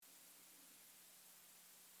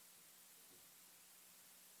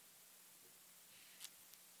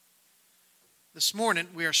This morning,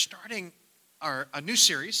 we are starting a new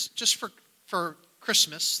series just for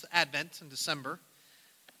Christmas, Advent in December.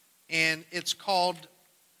 And it's called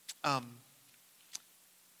The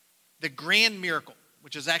Grand Miracle,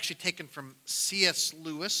 which is actually taken from C.S.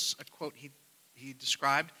 Lewis, a quote he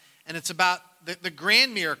described. And it's about the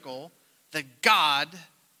grand miracle that God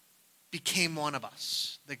became one of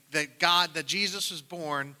us. That Jesus was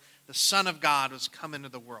born, the Son of God was come into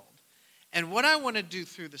the world. And what I want to do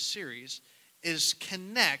through the series is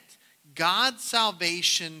connect God's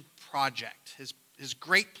salvation project, his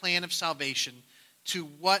great plan of salvation, to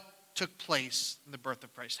what took place in the birth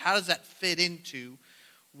of Christ. How does that fit into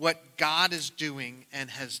what God is doing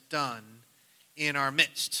and has done in our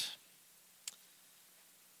midst?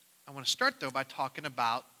 I want to start, though, by talking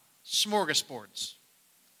about smorgasbords.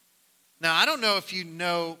 Now, I don't know if you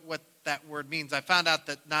know what that word means. I found out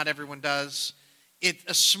that not everyone does. A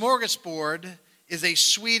smorgasbord is a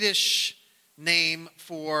Swedish name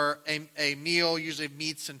for a meal, usually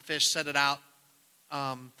meats and fish, set it out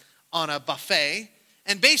on a buffet.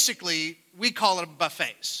 And basically, we call it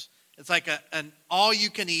buffets. It's like an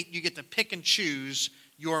all-you-can-eat. You get to pick and choose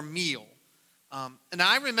your meal. And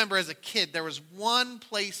I remember as a kid, there was one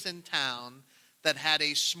place in town that had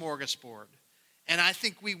a smorgasbord. And I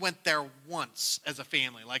think we went there once as a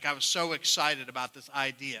family. Like, I was so excited about this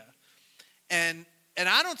idea. And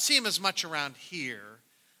I don't see them as much around here,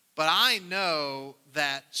 but I know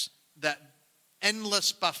that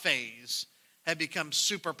endless buffets have become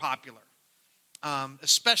super popular,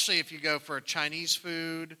 especially if you go for Chinese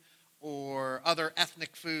food or other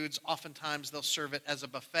ethnic foods. Oftentimes they'll serve it as a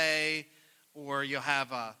buffet, or you'll have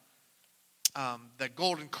the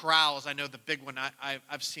Golden Corrals. I know the big one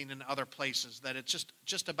I've seen in other places, that it's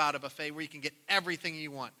just about a buffet where you can get everything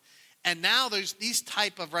you want. And now these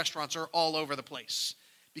type of restaurants are all over the place.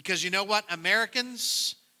 Because you know what?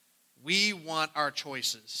 Americans, we want our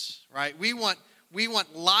choices, right? We want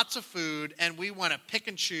lots of food, and we want to pick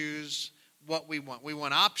and choose what we want. We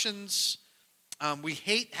want options. We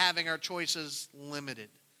hate having our choices limited.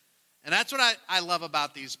 And that's what I love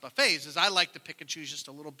about these buffets, is I like to pick and choose just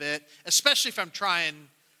a little bit, especially if I'm trying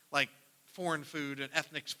like foreign food and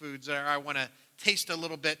ethnic foods, or I want to taste a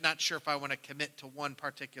little bit, not sure if I want to commit to one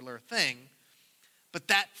particular thing. But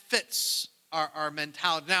that fits our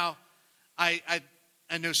mentality. Now,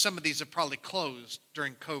 I know some of these have probably closed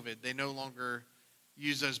during COVID. They no longer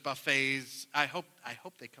use those buffets. I hope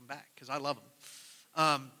they come back, because I love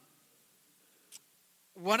them.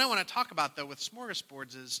 What I want to talk about, though, with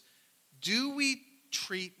smorgasbords is, do we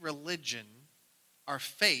treat religion, our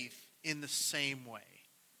faith, in the same way?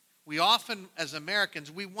 We often, as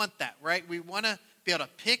Americans, we want that, right? We want to be able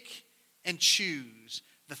to pick and choose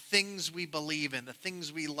the things we believe in, the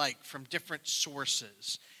things we like from different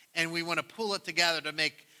sources. And we want to pull it together to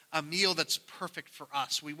make a meal that's perfect for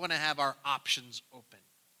us. We want to have our options open.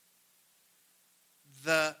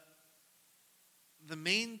 The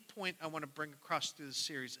main point I want to bring across through this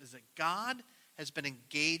series is that God has been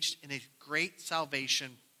engaged in a great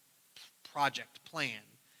salvation project plan.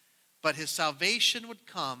 But his salvation would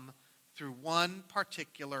come through one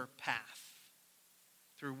particular path,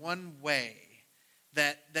 through one way,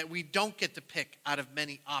 that we don't get to pick out of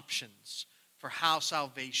many options for how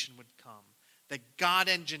salvation would come. That God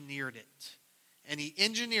engineered it. And he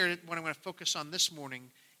engineered it, what I'm going to focus on this morning,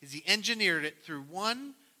 is he engineered it through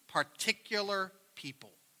one particular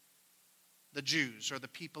people, the Jews, or the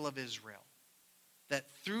people of Israel. That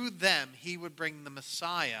through them he would bring the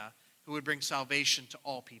Messiah, who would bring salvation to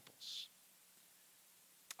all peoples.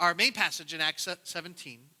 Our main passage in Acts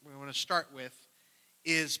 17, we want to start with,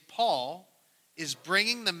 is Paul is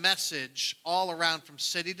bringing the message all around from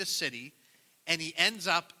city to city, and he ends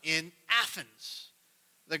up in Athens,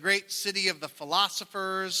 the great city of the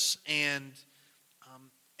philosophers, and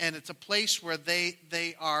it's a place where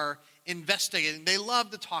they are investigating. They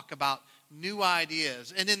love to talk about new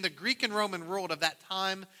ideas. And in the Greek and Roman world of that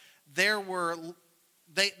time, they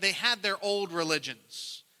had their old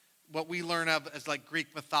religions, what we learn of as like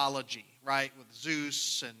Greek mythology, right? With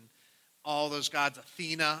Zeus and all those gods.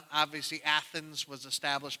 Athena, obviously Athens was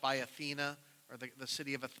established by Athena, or the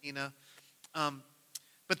city of Athena.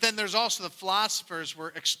 But then there's also the philosophers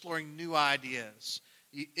were exploring new ideas.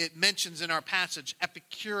 It mentions in our passage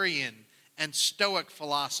Epicurean and Stoic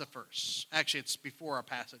philosophers. Actually, it's before our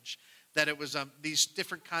passage that it was these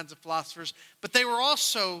different kinds of philosophers. But they were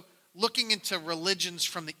also looking into religions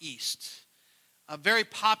from the East. Very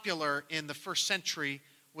popular in the first century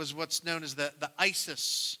was what's known as the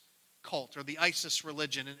Isis cult, or the Isis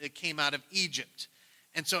religion, and it came out of Egypt.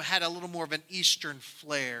 And so it had a little more of an Eastern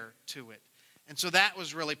flair to it. And so that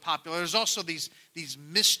was really popular. There's also these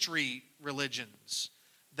mystery religions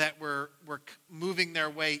that were moving their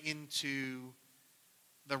way into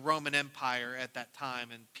the Roman Empire at that time,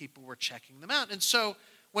 and people were checking them out. And so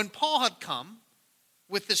when Paul had come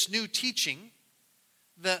with this new teaching,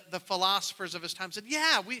 the philosophers of his time said,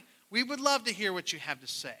 yeah, we would love to hear what you have to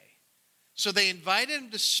say. So they invited him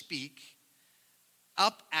to speak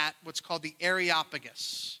up at what's called the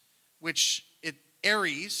Areopagus, which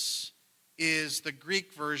Ares is the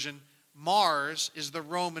Greek version. Mars is the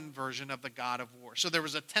Roman version of the god of war. So there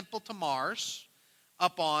was a temple to Mars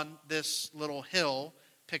up on this little hill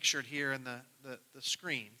pictured here in the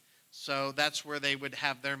screen. So that's where they would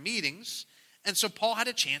have their meetings. And so Paul had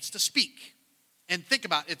a chance to speak. And think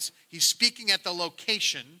about it, he's speaking at the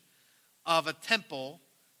location of a temple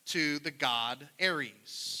to the god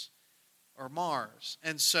Ares or Mars.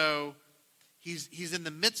 And so he's in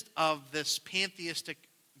the midst of this pantheistic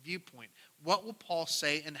viewpoint. What will Paul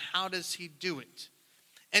say, and how does he do it?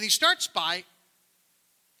 And he starts by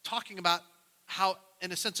talking about how,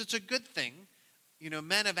 in a sense, it's a good thing.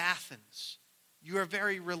 Men of Athens, you are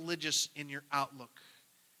very religious in your outlook.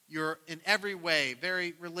 You're in every way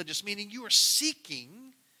very religious, meaning you are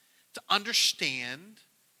seeking to understand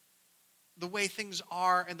the way things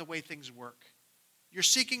are and the way things work. You're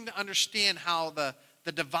seeking to understand how the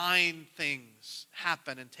divine things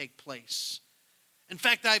happen and take place. In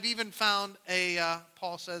fact, I've even found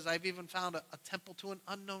Paul says, I've even found a temple to an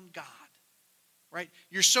unknown God, right?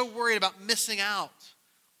 You're so worried about missing out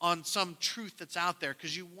on some truth that's out there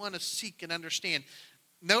because you want to seek and understand.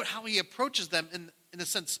 Note how he approaches them in a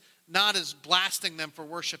sense, not as blasting them for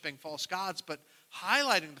worshiping false gods, but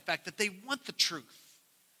highlighting the fact that they want the truth.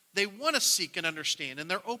 They want to seek and understand, and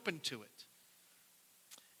they're open to it.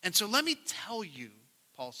 And so let me tell you,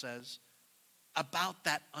 Paul says, about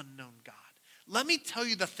that unknown God. Let me tell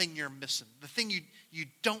you the thing you're missing, the thing you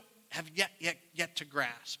don't have yet to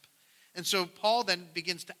grasp. And so Paul then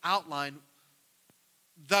begins to outline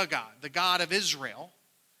the God of Israel,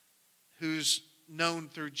 who's known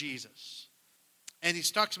through Jesus. And he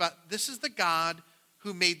talks about, this is the God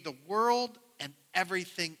who made the world and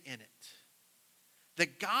everything in it.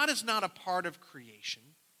 That God is not a part of creation.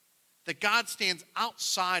 That God stands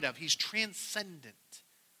outside of, he's transcendent,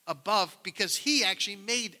 above, because he actually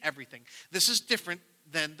made everything. This is different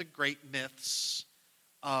than the great myths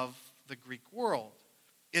of the Greek world.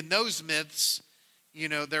 In those myths,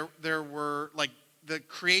 there were, like, the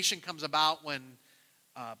creation comes about when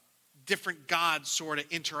different gods sort of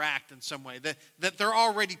interact in some way. That they're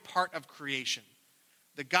already part of creation.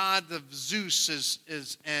 The god of Zeus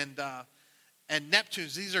and Neptune,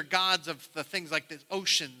 these are gods of the things like the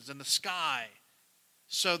oceans and the sky.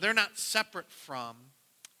 So they're not separate from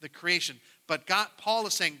the creation. But Paul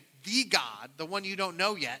is saying the God, the one you don't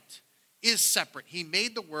know yet, is separate. He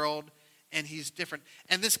made the world and he's different.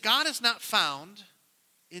 And this God is not found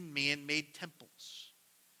in man-made temples.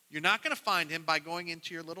 You're not going to find him by going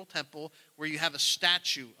into your little temple where you have a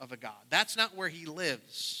statue of a God. That's not where he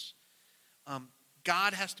lives.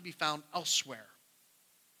 God has to be found elsewhere.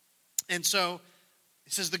 And so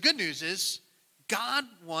it says the good news is God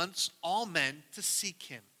wants all men to seek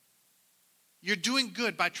him. You're doing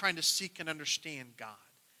good by trying to seek and understand God.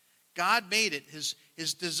 God made it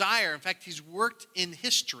his desire. In fact, he's worked in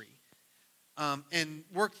history and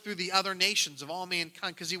worked through the other nations of all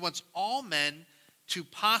mankind because he wants all men to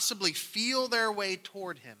possibly feel their way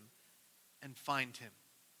toward him and find him.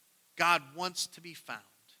 God wants to be found,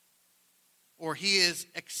 or he is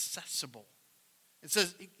accessible. He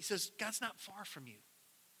says, God's not far from you,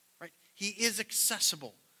 right? He is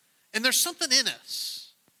accessible. And there's something in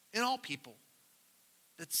us, in all people,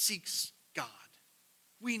 that seeks God.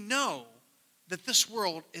 We know that this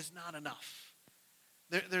world is not enough.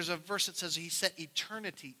 There's a verse that says he set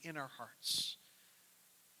eternity in our hearts.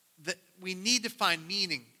 That we need to find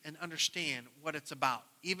meaning and understand what it's about,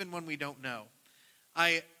 even when we don't know.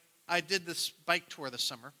 I did this bike tour this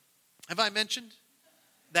summer. Have I mentioned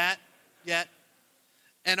that yet?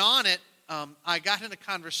 And on it, I got in a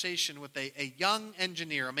conversation with a young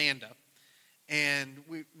engineer, Amanda, and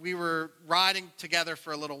we were riding together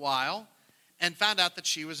for a little while and found out that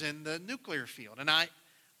she was in the nuclear field. And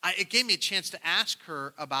it gave me a chance to ask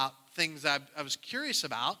her about things I was curious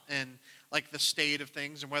about, and like the state of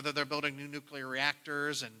things and whether they're building new nuclear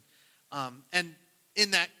reactors. And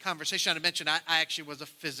in that conversation, I mentioned I actually was a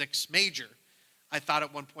physics major. I thought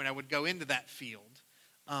at one point I would go into that field.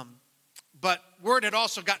 But word had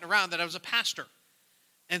also gotten around that I was a pastor.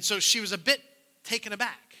 And so she was a bit taken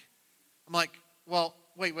aback. I'm like, well,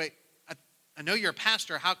 wait. I know you're a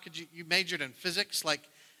pastor. How could you majored in physics? Like,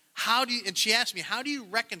 and she asked me, how do you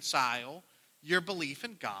reconcile your belief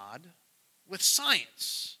in God with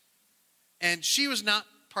science. And she was not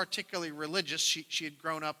particularly religious. She had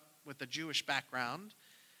grown up with a Jewish background,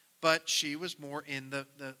 but she was more in the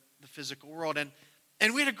physical world.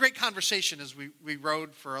 And we had a great conversation as we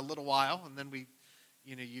rode for a little while, and then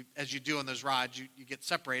as you do on those rides, you get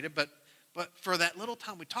separated. But for that little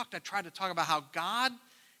time we talked, I tried to talk about how God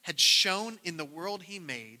had shown in the world he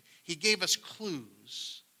made, he gave us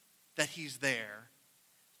clues that he's there,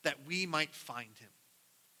 that we might find him.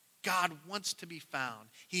 God wants to be found.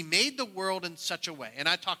 He made the world in such a way. And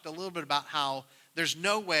I talked a little bit about how there's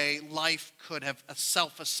no way life could have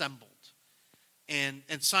self-assembled. And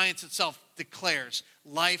science itself declares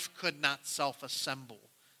life could not self-assemble.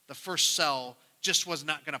 The first cell just was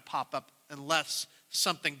not going to pop up unless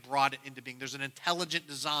something brought it into being. There's an intelligent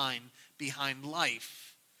design behind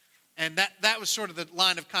life. And that was sort of the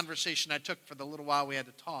line of conversation I took for the little while we had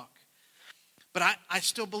to talk. But I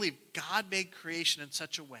still believe God made creation in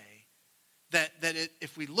such a way that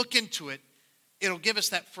if we look into it, it'll give us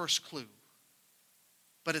that first clue.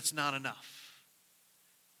 But it's not enough.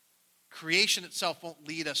 Creation itself won't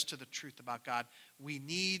lead us to the truth about God. We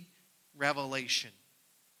need revelation.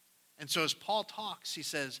 And so as Paul talks, he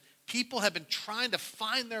says, people have been trying to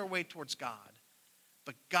find their way towards God,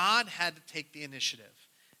 but God had to take the initiative.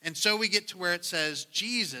 And so we get to where it says,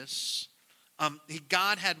 Jesus,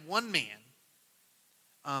 God had one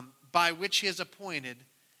man by which he is appointed,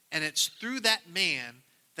 and it's through that man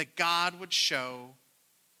that God would show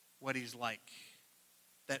what he's like.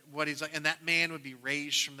 And that man would be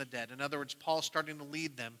raised from the dead. In other words, Paul's starting to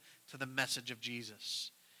lead them to the message of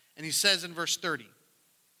Jesus. And he says in verse 30,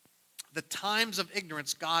 the times of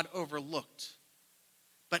ignorance God overlooked.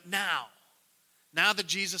 But now that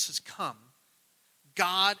Jesus has come,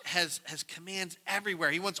 God has commands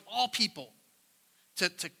everywhere. He wants all people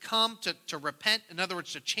to come to repent. In other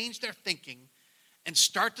words, to change their thinking and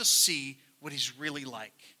start to see what he's really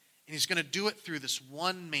like. And he's going to do it through this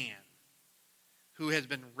one man who has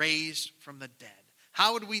been raised from the dead.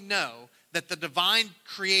 How would we know that the divine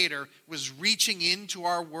creator was reaching into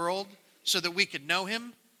our world so that we could know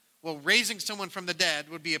him? Well, raising someone from the dead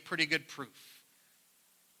would be a pretty good proof.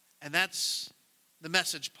 And that's the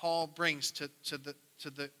message Paul brings to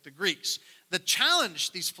the Greeks. The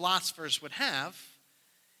challenge these philosophers would have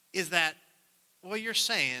is that, well, you're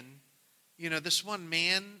saying, this one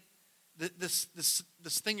man, this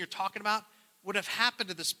thing you're talking about would have happened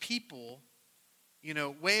to this people,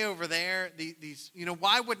 way over there. These,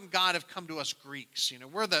 why wouldn't God have come to us Greeks?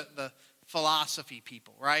 We're the philosophy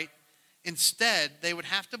people, right? Instead, they would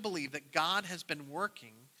have to believe that God has been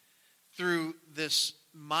working through this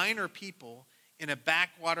minor people in a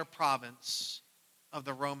backwater province of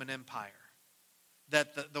the Roman Empire.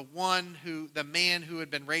 That the man who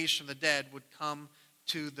had been raised from the dead would come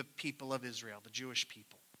to the people of Israel, the Jewish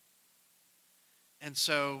people. And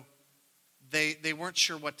so they weren't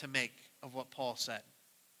sure what to make of what Paul said.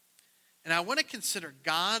 And I want to consider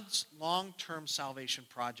God's long-term salvation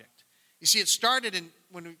project. You see, it started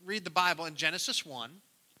when we read the Bible in Genesis 1,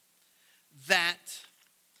 that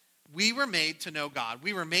we were made to know God.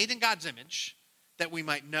 We were made in God's image that we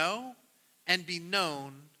might know and be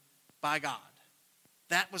known by God.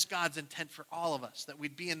 That was God's intent for all of us, that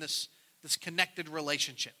we'd be in this connected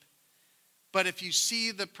relationship. But if you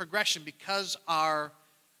see the progression, because our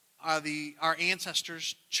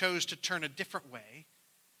ancestors chose to turn a different way,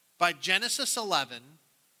 by Genesis 11,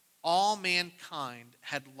 all mankind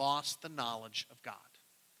had lost the knowledge of God.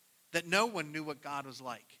 That no one knew what God was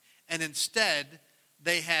like. And instead,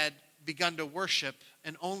 they had begun to worship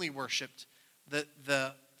and only worshiped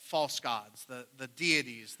the false gods, the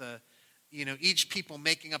deities, each people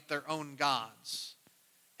making up their own gods.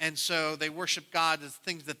 And so they worshiped God as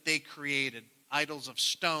things that they created, idols of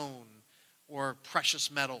stone or precious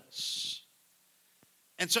metals.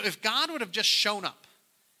 And so if God would have just shown up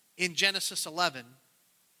in Genesis 11,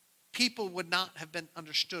 people would not have been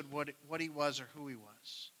understood what he was or who he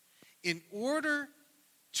was. In order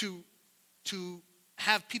to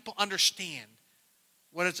have people understand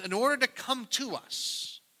in order to come to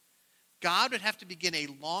us, God would have to begin a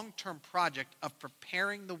long-term project of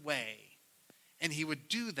preparing the way. And he would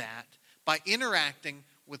do that by interacting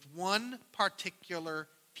with one particular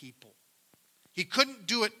people. He couldn't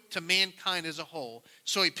do it to mankind as a whole,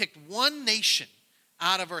 so he picked one nation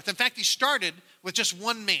out of earth. In fact, he started with just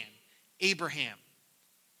one man, Abraham.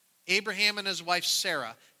 Abraham and his wife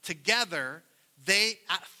Sarah, together,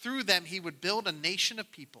 through them, he would build a nation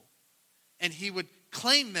of people. And he would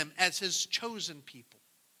claim them as his chosen people.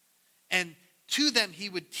 And to them, he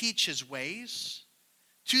would teach his ways.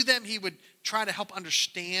 To them, he would try to help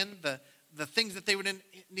understand the things that they would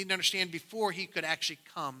need to understand before he could actually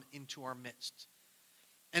come into our midst.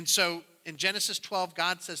 And so in Genesis 12,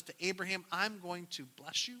 God says to Abraham, I'm going to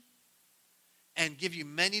bless you and give you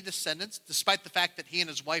many descendants, despite the fact that he and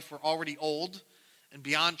his wife were already old and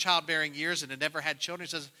beyond childbearing years and had never had children. He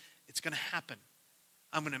says, it's going to happen.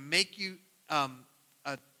 I'm going to make you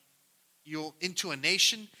you'll into a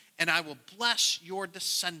nation, and I will bless your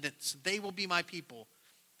descendants. They will be my people.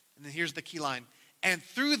 And then here's the key line. And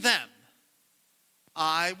through them,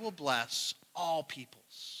 I will bless all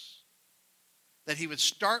peoples. That he would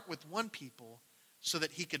start with one people so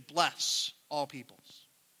that he could bless all peoples.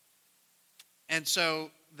 And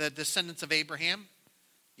so the descendants of Abraham,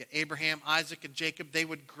 Abraham, Isaac, and Jacob, they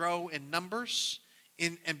would grow in numbers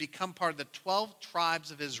and become part of the 12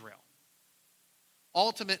 tribes of Israel.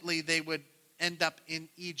 Ultimately, they would end up in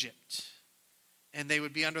Egypt, and they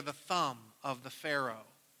would be under the thumb of the Pharaoh,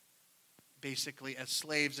 basically as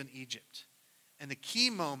slaves in Egypt. And the key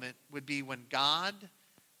moment would be when God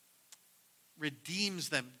redeems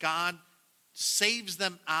them. God saves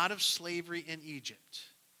them out of slavery in Egypt.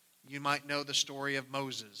 You might know the story of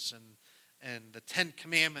Moses and the Ten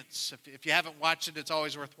Commandments. If you haven't watched it, it's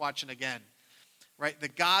always worth watching again. Right?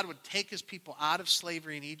 That God would take his people out of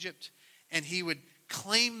slavery in Egypt, and he would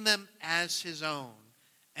claim them as his own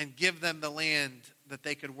and give them the land that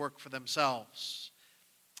they could work for themselves.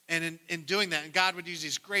 And in doing that, and God would use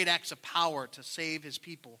these great acts of power to save his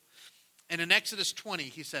people. And in Exodus 20,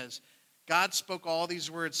 he says, God spoke all these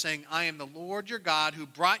words saying, I am the Lord your God who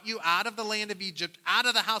brought you out of the land of Egypt, out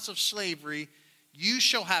of the house of slavery. You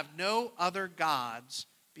shall have no other gods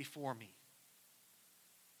before me.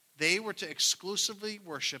 They were to exclusively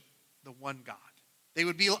worship the one God. They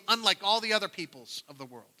would be unlike all the other peoples of the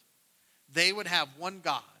world. They would have one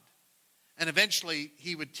God. And eventually,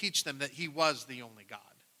 he would teach them that he was the only God.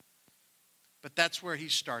 But that's where he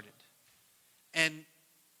started. And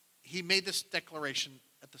he made this declaration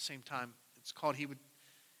at the same time. It's called,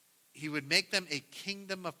 he would make them a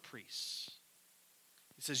kingdom of priests.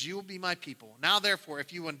 He says, you will be my people. Now, therefore,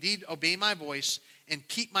 if you indeed obey my voice and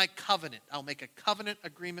keep my covenant, I'll make a covenant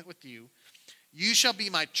agreement with you. You shall be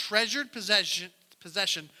my treasured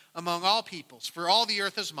possession among all peoples, for all the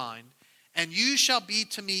earth is mine, and you shall be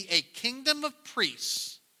to me a kingdom of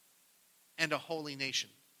priests and a holy nation.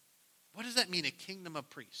 What does that mean, a kingdom of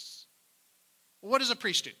priests? Well, what does a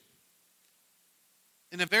priest do?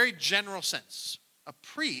 In a very general sense, a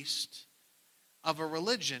priest of a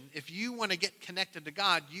religion, if you want to get connected to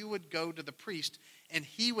God, you would go to the priest, and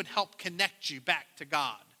he would help connect you back to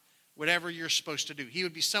God, whatever you're supposed to do. He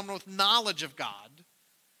would be someone with knowledge of God,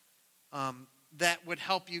 that would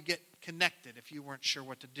help you get connected if you weren't sure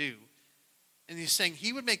what to do. And he's saying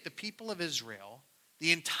he would make the people of Israel,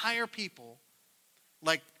 the entire people,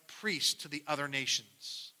 like priests to the other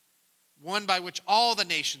nations. One by which all the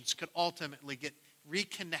nations could ultimately get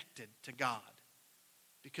reconnected to God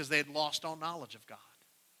because they had lost all knowledge of God.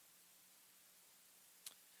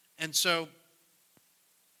 And so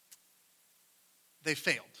they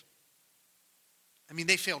failed. I mean,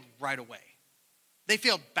 they failed right away. They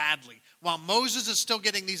failed badly. While Moses is still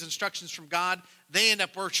getting these instructions from God, they end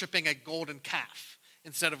up worshiping a golden calf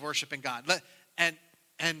instead of worshiping God. And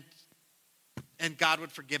God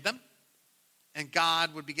would forgive them. And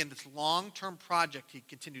God would begin this long-term project. He'd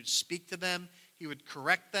continue to speak to them. He would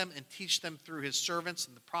correct them and teach them through his servants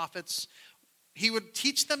and the prophets. He would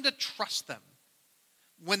teach them to trust them.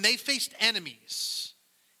 When they faced enemies,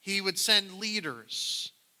 he would send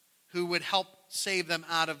leaders who would help save them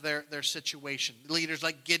out of their situation. Leaders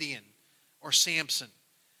like Gideon or Samson.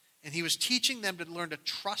 And he was teaching them to learn to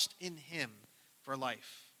trust in him for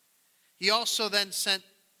life. He also then sent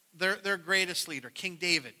their greatest leader, King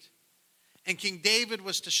David. And King David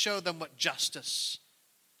was to show them what justice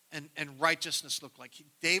and righteousness looked like.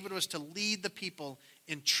 David was to lead the people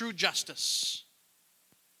in true justice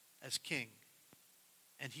as king.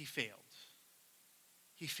 And he failed.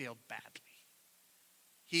 He failed badly.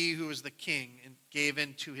 He who was the king and gave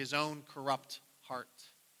in to his own corrupt heart.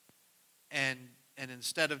 And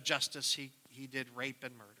instead of justice, he did rape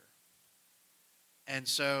and murder. And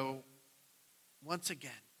so, once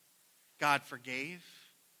again, God forgave,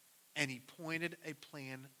 and he pointed a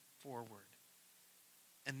plan forward.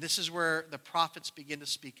 And this is where the prophets begin to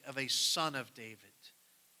speak of a son of David,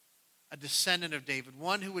 a descendant of David,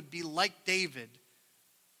 one who would be like David,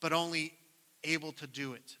 but only able to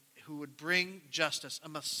do it, who would bring justice, a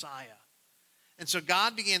Messiah. And so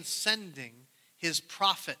God began sending his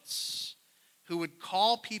prophets who would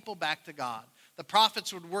call people back to God. The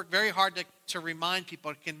prophets would work very hard to remind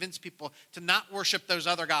people, to convince people to not worship those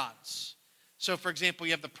other gods. So, for example,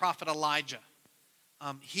 you have the prophet Elijah.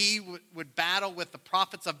 he would battle with the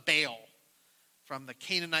prophets of Baal from the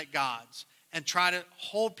Canaanite gods and try to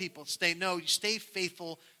hold people, you stay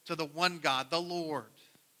faithful to the one God, the Lord.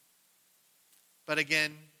 But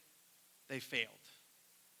again, they failed.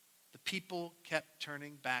 The people kept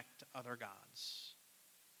turning back to other gods.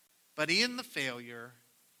 But in the failure,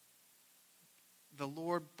 the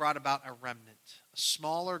Lord brought about a remnant, a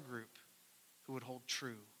smaller group who would hold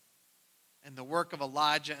true. And the work of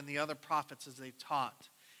Elijah and the other prophets as they taught.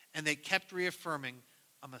 And they kept reaffirming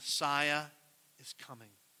a Messiah is coming.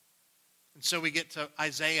 And so we get to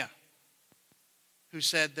Isaiah, who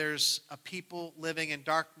said there's a people living in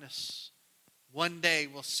darkness. One day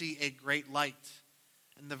we'll see a great light.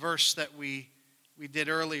 And the verse that we did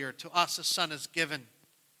earlier, to us a son is given,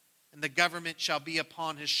 and the government shall be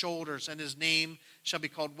upon his shoulders, and his name shall be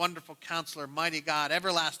called Wonderful Counselor, Mighty God,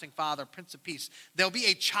 Everlasting Father, Prince of Peace. There'll be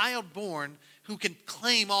a child born who can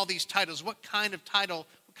claim all these titles. What kind of title,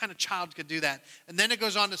 what kind of child could do that? And then it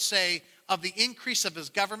goes on to say, of the increase of his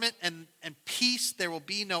government and peace there will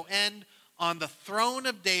be no end on the throne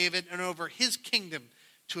of David and over his kingdom,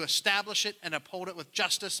 to establish it and uphold it with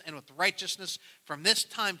justice and with righteousness from this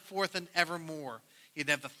time forth and evermore. You'd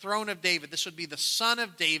have the throne of David. This would be the son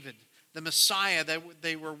of David, the Messiah that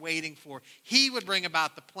they were waiting for. He would bring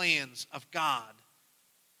about the plans of God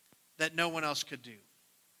that no one else could do.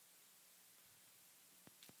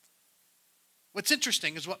 What's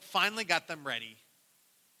interesting is what finally got them ready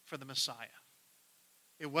for the Messiah.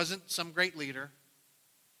 It wasn't some great leader.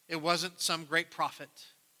 It wasn't some great prophet.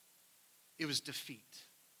 It was defeat.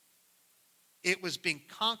 It was being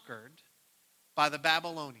conquered by the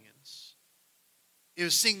Babylonians. It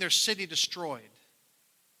was seeing their city destroyed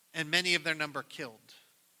and many of their number killed.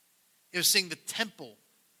 It was seeing the temple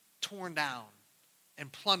torn down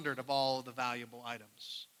and plundered of all the valuable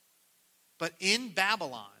items. But in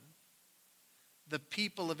Babylon, the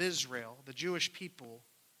people of Israel, the Jewish people,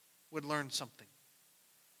 would learn something.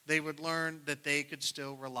 They would learn that they could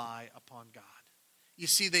still rely upon God. You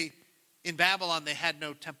see, in Babylon, they had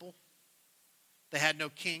no temple. They had no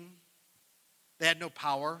king. They had no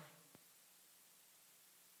power.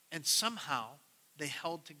 And somehow they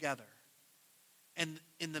held together. And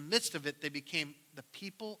in the midst of it, they became the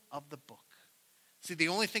people of the book. See, the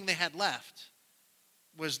only thing they had left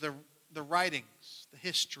was the writings, the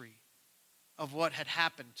history of what had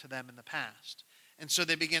happened to them in the past. And so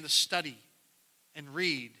they began to study and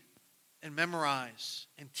read and memorize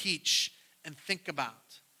and teach and think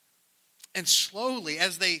about. And slowly,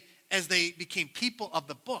 as they became people of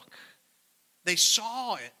the book, they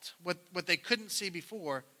saw it, what they couldn't see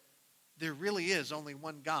before. There really is only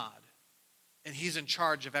one God, and he's in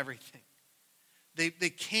charge of everything. They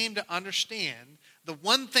came to understand the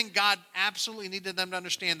one thing God absolutely needed them to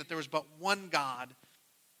understand, that there was but one God,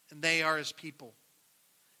 and they are his people.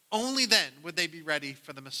 Only then would they be ready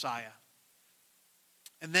for the Messiah.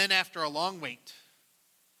 And then after a long wait,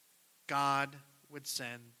 God would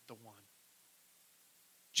send the one.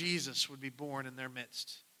 Jesus would be born in their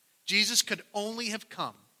midst. Jesus could only have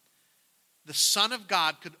come. The Son of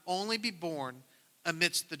God could only be born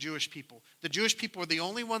amidst the Jewish people. The Jewish people were the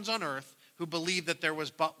only ones on earth who believed that there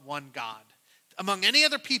was but one God. Among any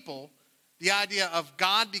other people, the idea of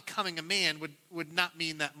God becoming a man would not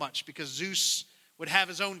mean that much, because Zeus would have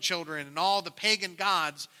his own children and all the pagan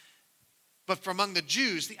gods. But for among the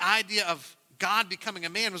Jews, the idea of God becoming a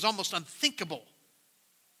man was almost unthinkable.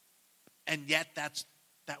 And yet that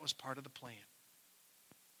was part of the plan.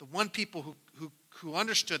 The one people who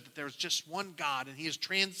understood that there was just one God and he is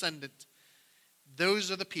transcendent,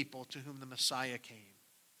 those are the people to whom the Messiah came.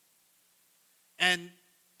 And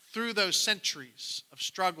through those centuries of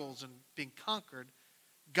struggles and being conquered,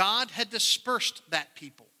 God had dispersed that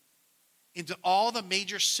people into all the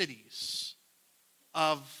major cities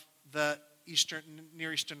of the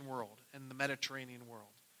Near Eastern world and the Mediterranean world,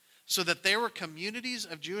 so that there were communities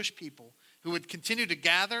of Jewish people who would continue to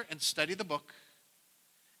gather and study the book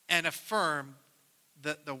and affirm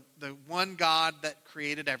the one God that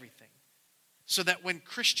created everything. So that when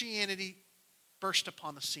Christianity burst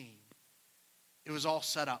upon the scene, it was all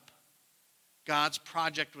set up. God's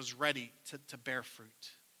project was ready to bear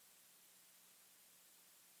fruit.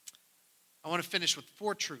 I want to finish with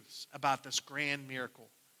 4 truths about this grand miracle,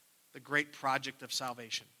 the great project of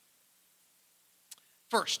salvation.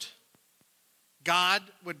 First, God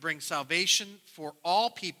would bring salvation for all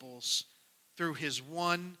peoples through his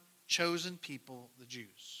one chosen people, the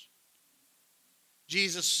Jews.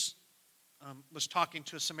 Jesus was talking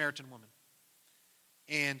to a Samaritan woman.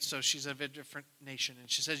 And so she's of a different nation. And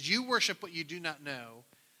she says, "You worship what you do not know.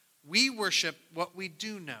 We worship what we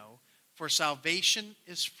do know, for salvation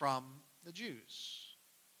is from the Jews."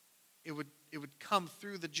 would come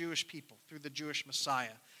through the Jewish people, through the Jewish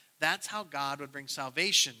Messiah. That's how God would bring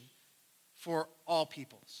salvation for all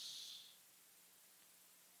peoples.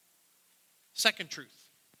 Second truth.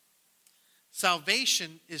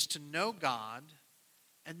 Salvation is to know God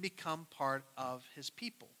and become part of his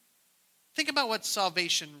people. Think about what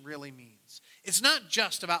salvation really means. It's not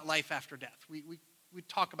just about life after death. We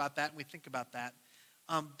talk about that and we think about that.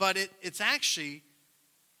 But it's actually,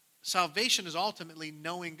 salvation is ultimately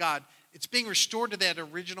knowing God. It's being restored to that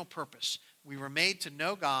original purpose. We were made to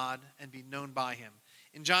know God and be known by him.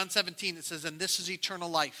 In John 17 it says, "And this is eternal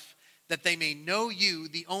life, that they may know you,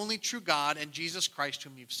 the only true God, and Jesus Christ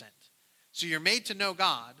whom you've sent." So you're made to know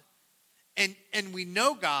God, and we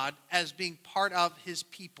know God as being part of his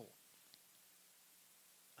people.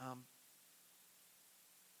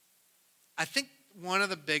 I think one of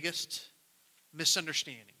the biggest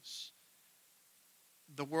misunderstandings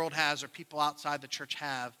the world has, or people outside the church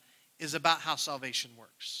have, is about how salvation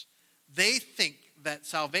works. They think that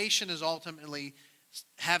salvation is ultimately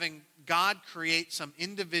having God create some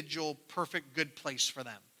individual, perfect, good place for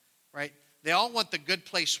them, right? They all want the good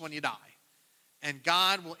place when you die. And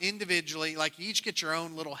God will individually, like you each get your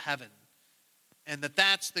own little heaven. And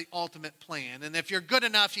that's the ultimate plan. And if you're good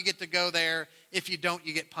enough, you get to go there. If you don't,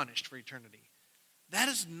 you get punished for eternity. That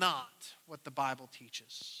is not what the Bible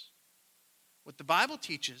teaches. What the Bible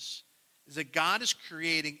teaches is that God is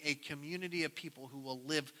creating a community of people who will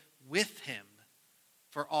live with him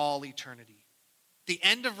for all eternity. The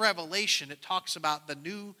end of Revelation, it talks about the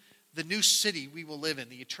new city we will live in,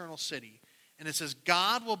 the eternal city. And it says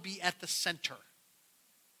God will be at the center,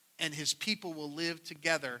 and his people will live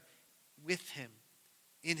together with him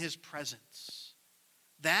in his presence.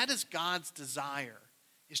 That is God's desire,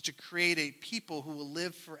 is to create a people who will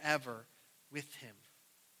live forever with him.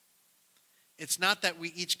 It's not that we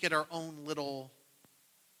each get our own little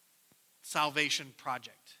salvation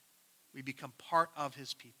project. We become part of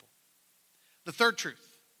his people. The third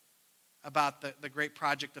truth about the great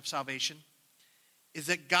project of salvation is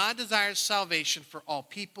that God desires salvation for all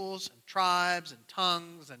peoples and tribes and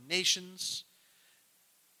tongues and nations.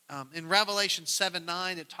 In Revelation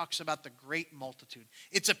 7:9, it talks about the great multitude.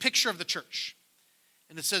 It's a picture of the church.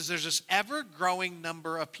 And it says there's this ever-growing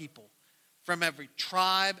number of people from every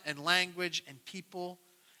tribe and language and people.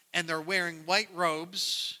 And they're wearing white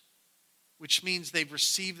robes, which means they've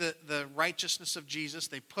received the righteousness of Jesus.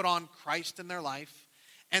 They put on Christ in their life.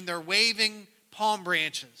 And they're waving palm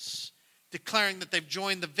branches, declaring that they've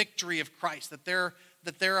joined the victory of Christ, that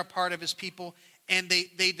they're a part of his people. And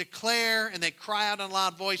they declare and they cry out in a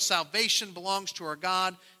loud voice, "Salvation belongs to our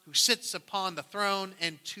God who sits upon the throne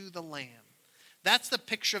and to the Lamb." That's the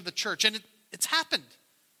picture of the church. And it's happened,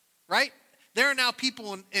 right? There are now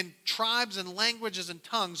people in tribes and languages and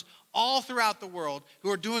tongues all throughout the world who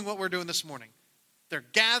are doing what we're doing this morning. They're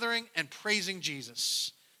gathering and praising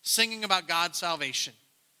Jesus, singing about God's salvation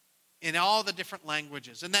in all the different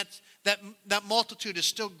languages. And that multitude is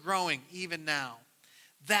still growing even now.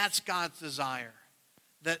 That's God's desire,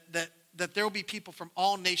 that there will be people from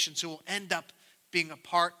all nations who will end up being a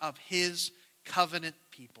part of his covenant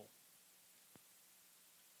people.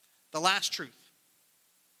 The last truth,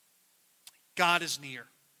 God is near.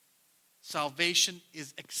 Salvation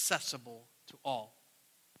is accessible to all.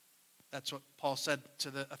 That's what Paul said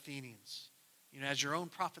to the Athenians. As your own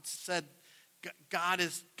prophets said, God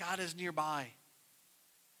is nearby.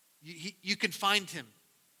 You can find him.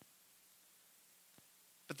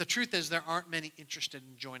 But the truth is there aren't many interested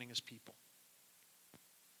in joining his people.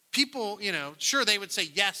 People, sure they would say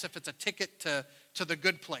yes if it's a ticket to the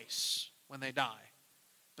good place when they die.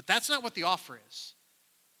 But that's not what the offer is.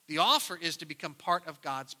 The offer is to become part of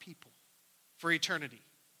God's people for eternity.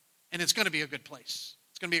 And it's going to be a good place.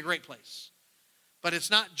 It's going to be a great place. But it's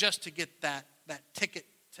not just to get that ticket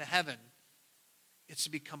to heaven. It's to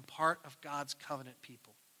become part of God's covenant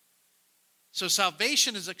people. So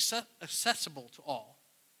salvation is accessible to all.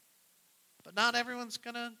 But not everyone's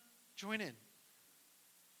going to join in.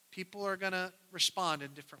 People are going to respond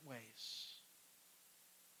in different ways.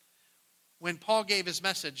 When Paul gave his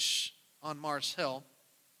message on Mars Hill,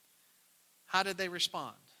 how did they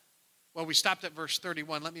respond? Well, we stopped at verse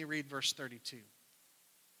 31. Let me read verse 32. It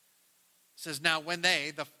says, "Now when they,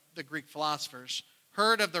 the Greek philosophers,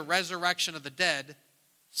 heard of the resurrection of the dead,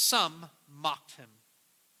 some mocked him.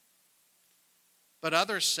 But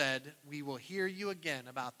others said, 'We will hear you again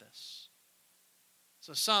about this.'"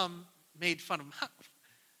 So some made fun of him.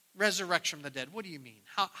 Resurrection from the dead, what do you mean?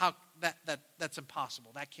 How that's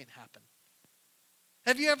impossible. That can't happen.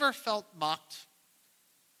 Have you ever felt mocked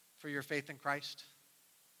for your faith in Christ?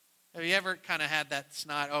 Have you ever kind of had that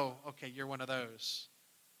snide, "Oh, okay, you're one of those"?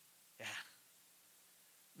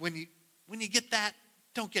 when you get that,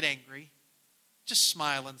 don't get angry. Just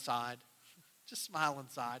smile inside. Just smile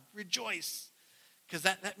inside. Rejoice. Because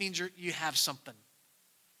that means you have something.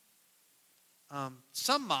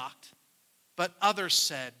 Some mocked, but others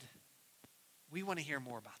said, we want to hear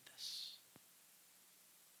more about this.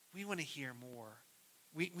 We want to hear more.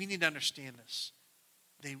 We need to understand this.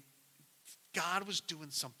 God was doing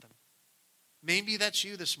something. Maybe that's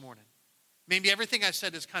you this morning. Maybe everything I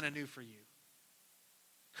said is kind of new for you.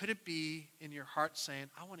 Could it be in your heart saying,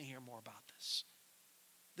 I want to hear more about this?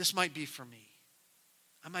 This might be for me.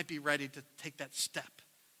 I might be ready to take that step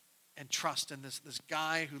and trust in this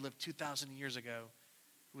guy who lived 2,000 years ago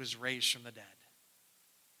who was raised from the dead.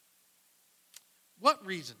 What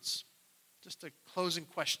reasons, just a closing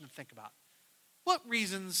question to think about, what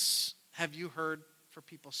reasons have you heard for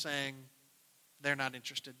people saying they're not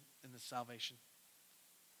interested in this salvation?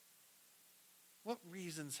 What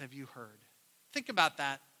reasons have you heard? Think about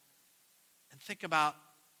that and think about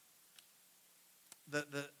the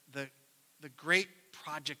great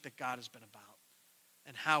project that God has been about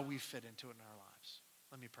and how we fit into it in our lives.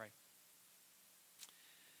 Let me pray.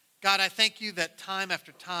 God, I thank you that time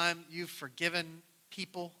after time you've forgiven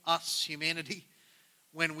people, us, humanity,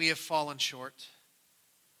 when we have fallen short.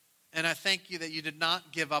 And I thank you that you did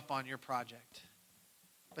not give up on your project,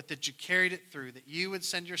 but that you carried it through, that you would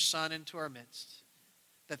send your Son into our midst,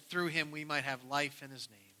 that through him we might have life in his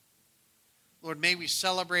name. Lord, may we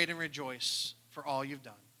celebrate and rejoice for all you've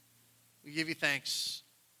done. We give you thanks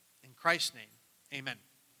in Christ's name. Amen.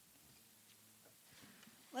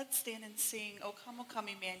 Let's stand and sing O Come,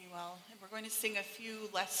 Emmanuel. And we're going to sing a few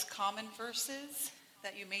less common verses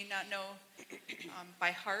that you may not know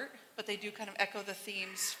by heart, but they do kind of echo the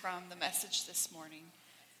themes from the message this morning.